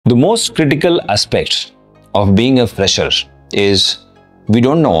The most critical aspect of being a fresher is we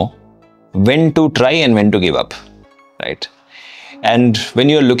don't know when to try and when to give up, right? And when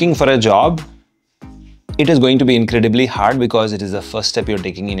you're looking for a job, it is going to be incredibly hard because it is the first step you're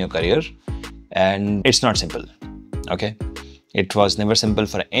taking in your career and it's not simple, okay? It was never simple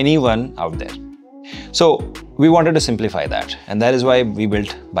for anyone out there. So we wanted to simplify that, and that is why we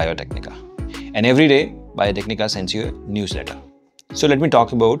built Biotecnika. And every day, Biotecnika sends you a newsletter. So let me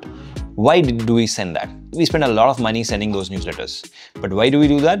talk about why do we send that? We spend a lot of money sending those newsletters. But why do we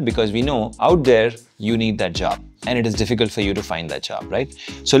do that? Because we know out there you need that job and it is difficult for you to find that job, right?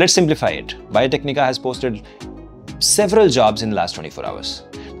 So let's simplify it. Biotecnika has posted several jobs in the last 24 hours.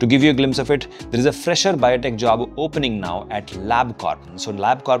 To give you a glimpse of it, there is a fresher biotech job opening now at Labcorp. So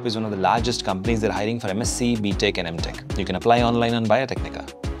Labcorp is one of the largest companies. They're hiring for MSc, BTech and MTech. You can apply online on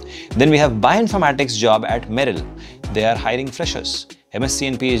Biotecnika. Then we have bioinformatics job at Merrill. They are hiring freshers, MSc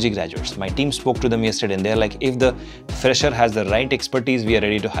and PhD graduates. My team spoke to them yesterday and they're like, if the fresher has the right expertise, we are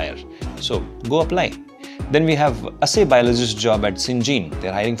ready to hire. So go apply. Then we have assay biologist job at Syngene.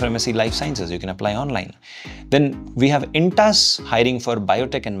 They're hiring for MSc Life Sciences. You can apply online. Then we have Intas hiring for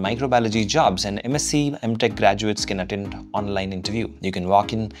biotech and microbiology jobs, and MSc, MTech graduates can attend online interview. You can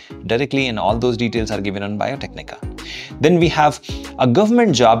walk in directly and all those details are given on Biotecnika. Then we have a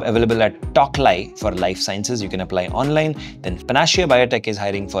government job available at Talkly for life sciences. You can apply online. Then Panacea Biotech is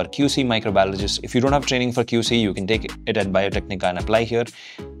hiring for QC microbiologist. If you don't have training for QC, you can take it at Biotecnika and apply here.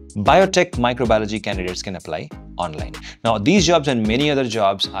 Biotech microbiology candidates can apply online. Now, these jobs and many other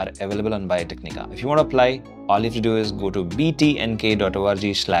jobs are available on Biotecnika. If you want to apply, all you have to do is go to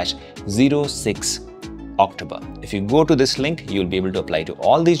btnk.org/06October. If you go to this link, you'll be able to apply to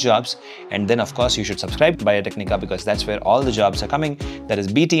all these jobs. And then, of course, you should subscribe to Biotecnika because that's where all the jobs are coming. That is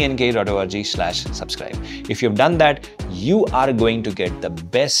btnk.org/subscribe. If you've done that, you are going to get the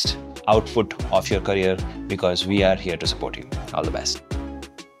best output of your career because we are here to support you. All the best.